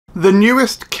The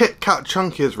newest Kit Kat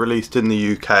Chunky is released in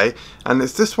the UK, and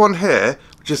it's this one here,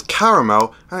 which is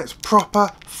caramel, and it's proper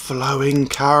flowing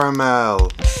caramel.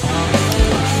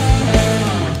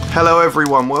 Hello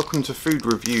everyone, welcome to Food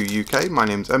Review UK. My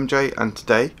name's MJ, and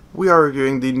today we are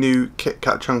reviewing the new Kit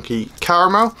Kat Chunky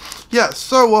caramel. Yeah,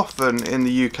 so often in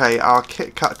the UK our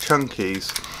Kit Kat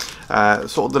Chunkies,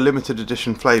 sort of the limited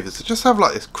edition flavours, they just have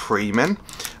like this cream in,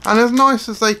 and as nice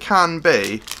as they can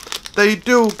be, they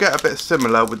do get a bit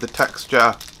similar with the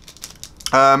texture,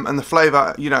 and the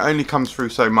flavour, you know, only comes through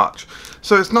so much.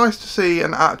 So it's nice to see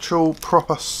an actual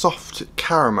proper soft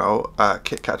caramel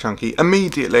Kit Kat Chunky.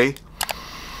 Immediately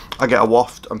I get a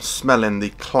waft. I'm smelling the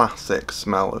classic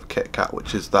smell of Kit Kat,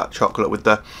 which is that chocolate with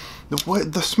the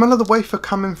smell of the wafer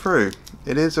coming through.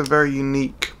 It is a very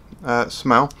unique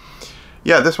smell.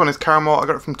 Yeah, this one is caramel. I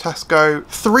got it from Tesco.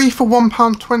 3 for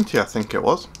 £1.20, I think it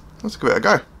was. Let's give it a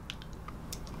go.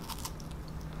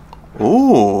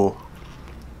 Ooh.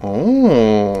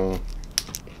 Oh.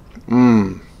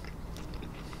 Mmm.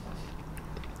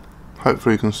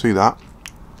 Hopefully you can see that.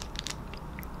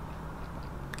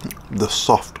 The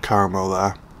soft caramel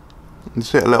there. You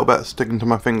see it a little bit sticking to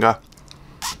my finger.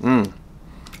 Mmm.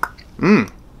 Mmm.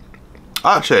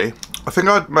 Actually, I think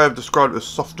I may have described it as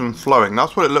soft and flowing.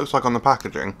 That's what it looks like on the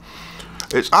packaging.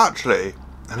 It's actually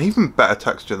an even better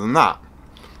texture than that.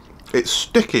 It's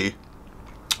sticky.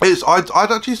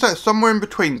 I'd actually say it's somewhere in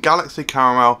between Galaxy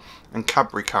Caramel and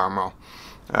Cadbury Caramel,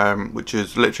 which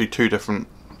is literally two different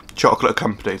chocolate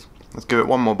companies. Let's give it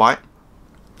one more bite.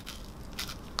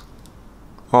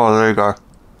 Oh, there you go.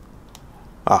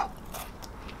 Ah,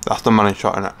 that's the money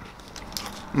shot in it.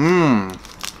 Mmm.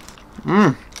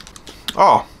 Mmm.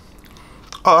 Oh,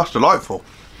 that's delightful.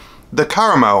 The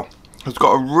caramel has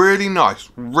got a really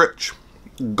nice, rich,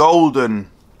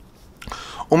 golden,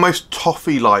 almost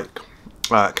toffee-like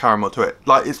caramel to it.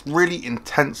 Like, it's really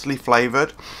intensely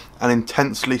flavoured and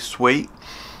intensely sweet.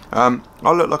 I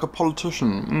look like a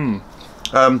politician.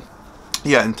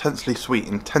 Yeah, intensely sweet,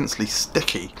 intensely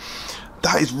sticky.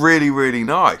 That is really, really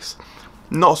nice.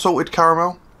 Not salted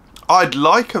caramel. I'd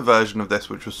like a version of this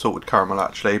which was salted caramel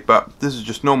actually, but this is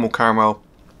just normal caramel,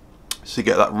 so you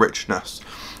get that richness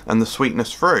and the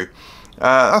sweetness through.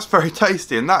 That's very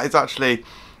tasty, and that is actually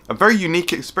a very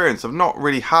unique experience. I've not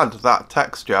really had that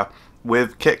texture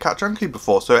with Kit Kat Chunky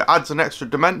before, so it adds an extra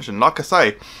dimension. Like I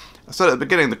said at the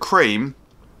beginning, the cream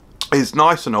is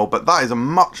nice and all, but that is a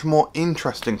much more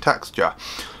interesting texture.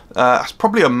 That's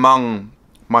probably among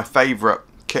my favourite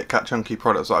Kit Kat Chunky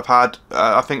products that I've had.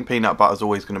 I think peanut butter is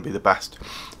always going to be the best.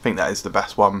 I think that is the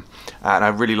best one, and I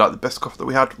really like the Biscoff that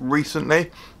we had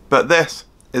recently, but this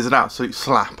is an absolute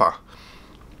slapper.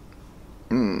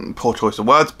 Poor choice of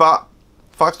words, but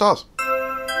 5 stars.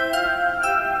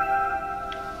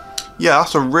 Yeah,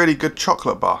 that's a really good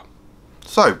chocolate bar.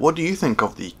 So, what do you think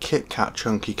of the Kit Kat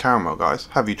Chunky Caramel, guys?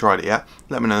 Have you tried it yet?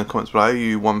 Let me know in the comments below.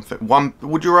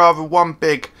 Would you rather one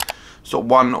big sort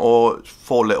of one or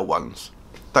 4 little ones?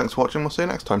 Thanks for watching. We'll see you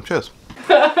next time. Cheers.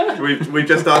 we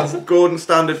just asked Gordon,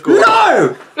 standard Gordon.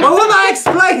 No! I want that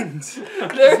explained!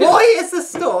 Why is the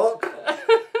stalk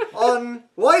on...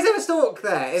 Why is there a stalk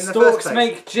there in the first place? Stalks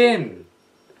make gin.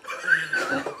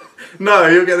 No,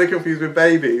 you're getting confused with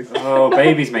babies. Oh,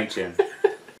 babies make gin.